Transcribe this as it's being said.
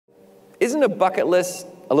Isn't a bucket list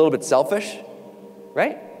a little bit selfish,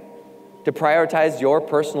 right? To prioritize your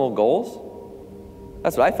personal goals?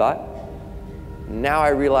 That's what I thought. Now I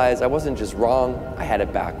realize I wasn't just wrong, I had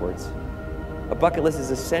it backwards. A bucket list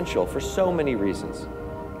is essential for so many reasons,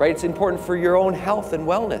 right? It's important for your own health and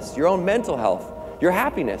wellness, your own mental health, your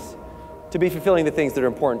happiness, to be fulfilling the things that are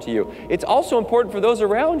important to you. It's also important for those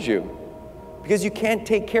around you, because you can't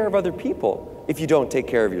take care of other people if you don't take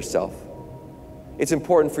care of yourself. It's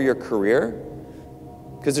important for your career,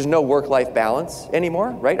 because there's no work-life balance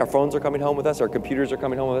anymore, right? Our phones are coming home with us, our computers are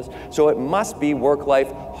coming home with us, so it must be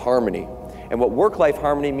work-life harmony. And what work-life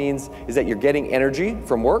harmony means is that you're getting energy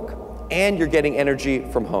from work and you're getting energy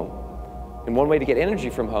from home. And one way to get energy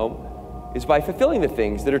from home is by fulfilling the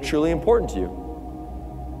things that are truly important to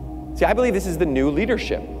you. See, I believe this is the new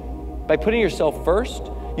leadership. By putting yourself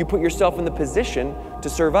first, you put yourself in the position to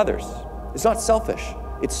serve others. It's not selfish,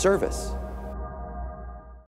 it's service.